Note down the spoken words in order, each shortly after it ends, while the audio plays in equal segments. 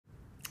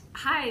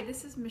Hi,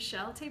 this is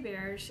Michelle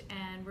Teberge,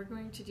 and we're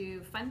going to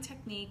do fun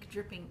technique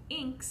dripping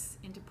inks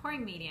into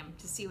pouring medium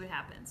to see what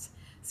happens.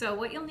 So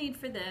what you'll need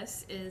for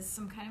this is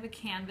some kind of a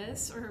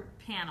canvas or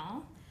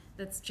panel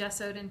that's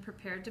gessoed and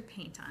prepared to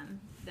paint on.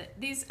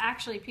 These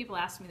actually, people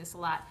ask me this a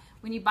lot.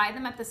 When you buy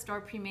them at the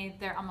store pre-made,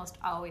 they're almost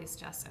always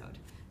gessoed,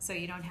 so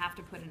you don't have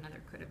to put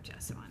another coat of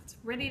gesso on. It's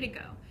ready to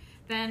go.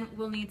 Then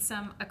we'll need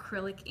some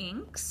acrylic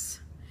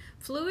inks.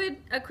 Fluid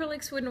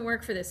acrylics wouldn't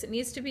work for this. It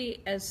needs to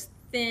be as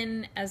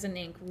thin as an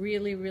ink,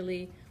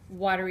 really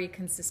watery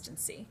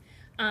consistency.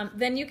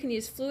 Then you can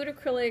use fluid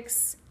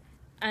acrylics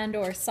and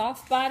or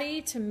soft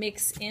body to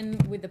mix in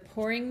with the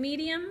pouring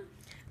medium.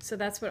 So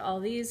that's what all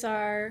these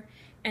are.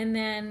 And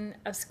then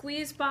a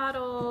squeeze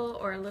bottle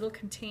or a little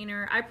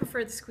container. I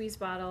prefer the squeeze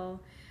bottle,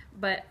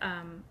 but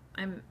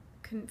I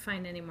couldn't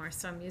find any more,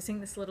 so I'm using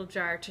this little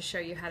jar to show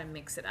you how to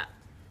mix it up.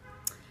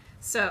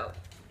 So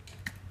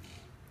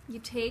you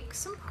take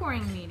some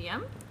pouring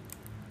medium,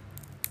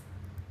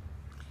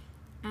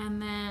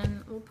 and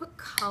then we'll put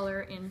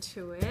color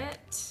into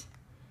it.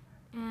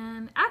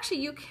 And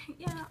actually you can,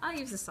 yeah, I'll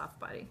use the soft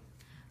body.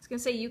 I was gonna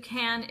say you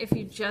can, if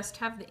you just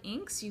have the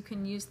inks, you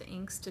can use the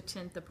inks to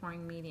tint the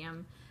pouring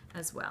medium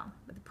as well.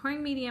 But the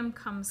pouring medium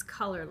comes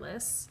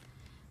colorless.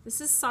 This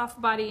is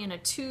soft body in a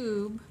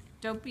tube.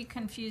 Don't be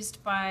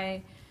confused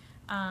by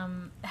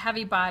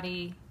heavy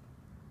body.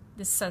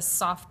 This says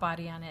soft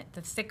body on it.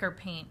 The thicker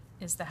paint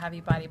is the heavy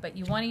body, but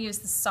you wanna use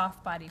the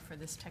soft body for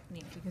this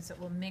technique because it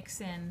will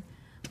mix in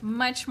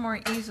much more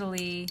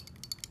easily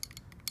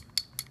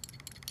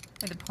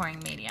with the pouring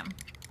medium.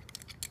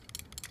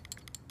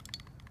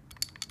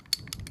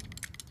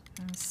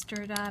 And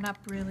stir that up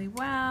really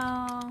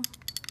well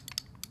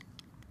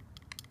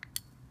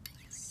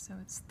so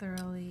it's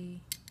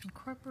thoroughly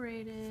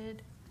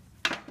incorporated.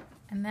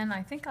 And then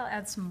I think I'll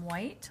add some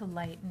white to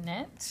lighten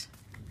it.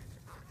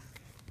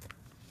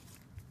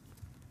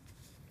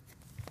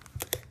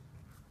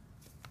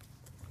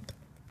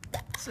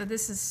 So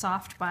this is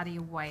soft body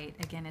white.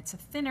 Again, it's a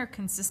thinner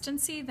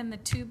consistency than the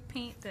tube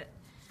paint that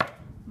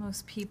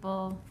most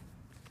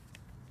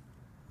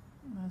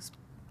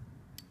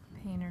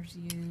painters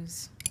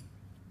use.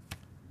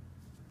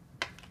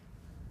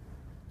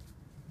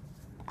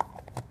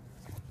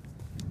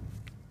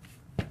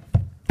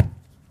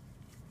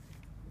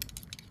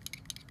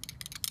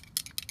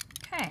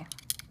 Okay.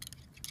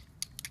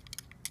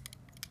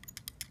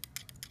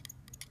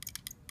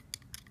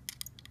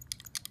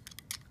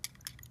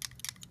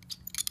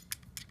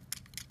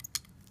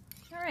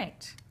 All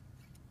right.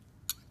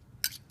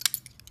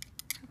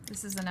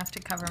 This is enough to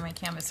cover my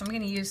canvas. I'm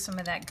going to use some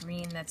of that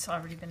green that's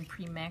already been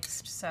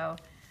pre-mixed. So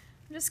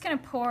I'm just going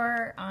to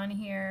pour on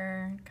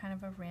here kind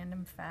of a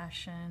random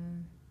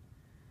fashion.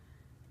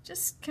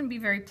 Just can be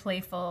very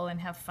playful and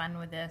have fun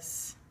with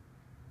this.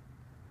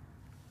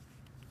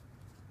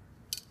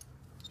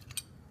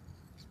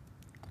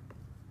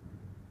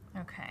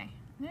 Okay,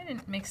 I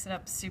didn't mix it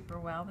up super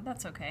well, but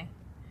that's okay.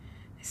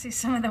 I see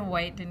some of the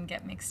white didn't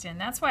get mixed in.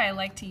 That's why I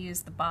like to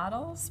use the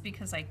bottles,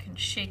 because I can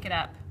shake it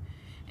up.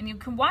 And you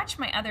can watch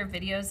my other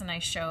videos and I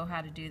show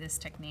how to do this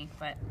technique,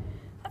 but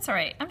that's all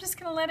right. I'm just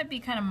gonna let it be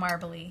kind of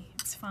marbly.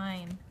 It's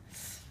fine.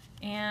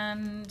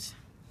 And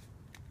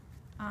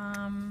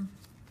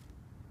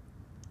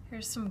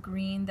here's some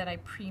green that I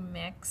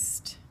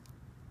pre-mixed.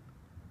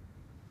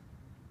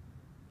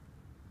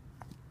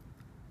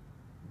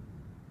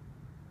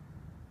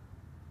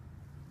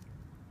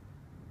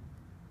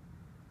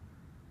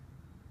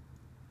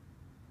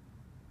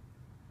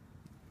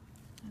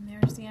 And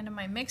there's the end of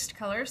my mixed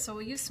color, so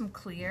we'll use some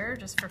clear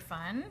just for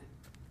fun.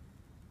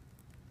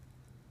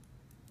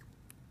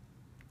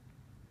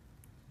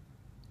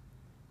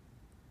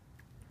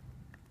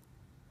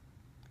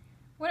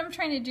 What I'm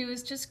trying to do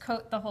is just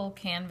coat the whole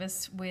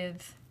canvas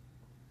with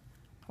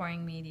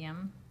pouring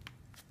medium.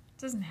 It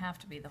doesn't have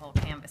to be the whole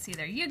canvas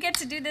either. You get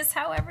to do this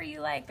however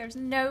you like. There's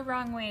no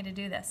wrong way to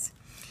do this.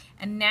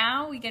 And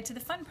now we get to the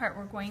fun part.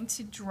 We're going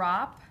to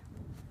drop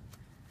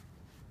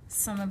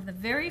some of the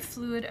very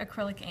fluid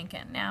acrylic ink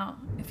in. Now,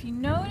 if you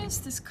notice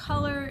this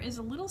color is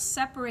a little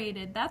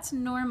separated, that's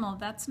normal,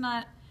 that's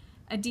not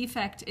a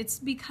defect. It's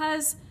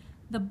because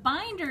the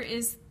binder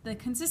is the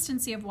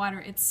consistency of water.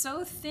 It's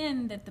so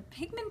thin that the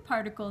pigment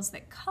particles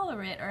that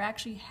color it are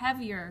actually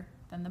heavier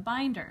than the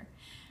binder.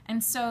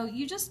 And so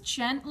you just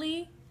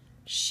gently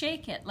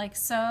shake it like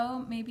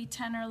so, maybe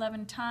 10 or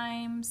 11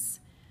 times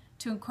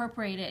to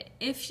incorporate it.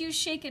 If you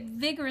shake it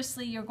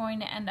vigorously, you're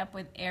going to end up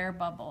with air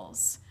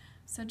bubbles.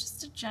 So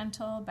just a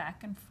gentle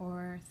back and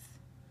forth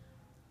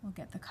will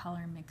get the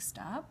color mixed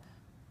up.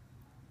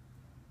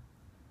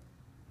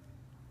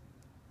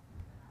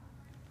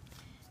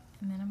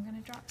 And then I'm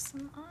going to drop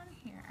some on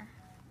here.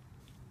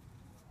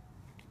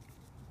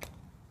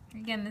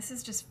 Again, this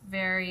is just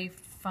very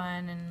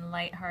fun and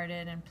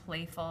lighthearted and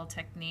playful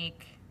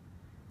technique.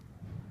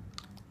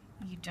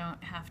 You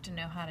don't have to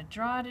know how to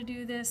draw to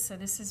do this, so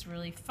this is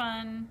really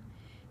fun.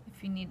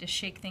 If you need to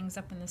shake things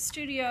up in the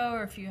studio,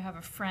 or if you have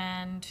a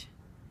friend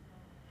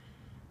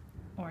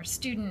or a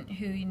student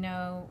who you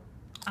know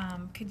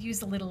could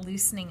use a little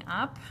loosening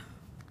up,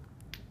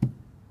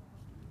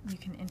 you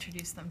can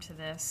introduce them to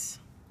this.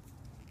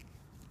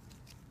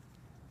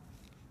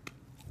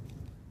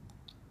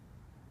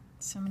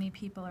 So many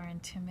people are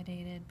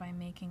intimidated by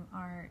making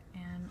art,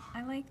 and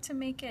I like to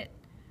make it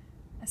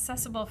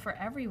accessible for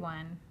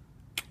everyone.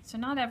 So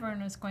not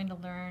everyone is going to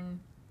learn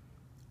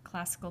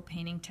classical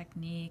painting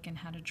technique and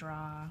how to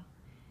draw,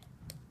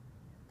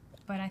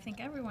 but I think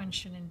everyone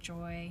should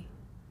enjoy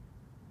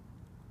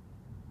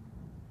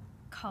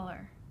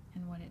color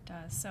and what it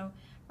does. So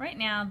right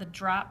now the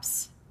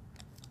drops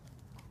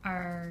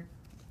are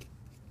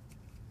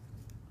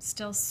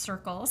still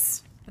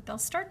circles, but they'll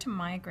start to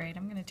migrate.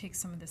 I'm going to take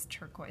some of this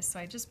turquoise. So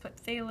I just put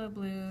phthalo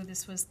blue.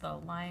 This was the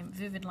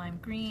vivid lime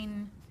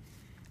green.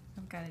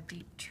 I've got a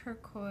deep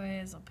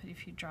turquoise. I'll put a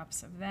few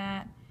drops of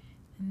that.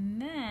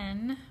 And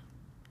then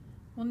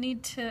we'll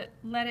need to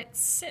let it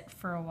sit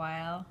for a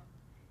while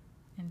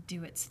and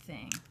do its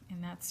thing.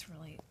 And that's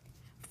really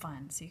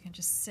fun. So you can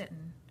just sit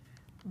and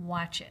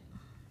watch it.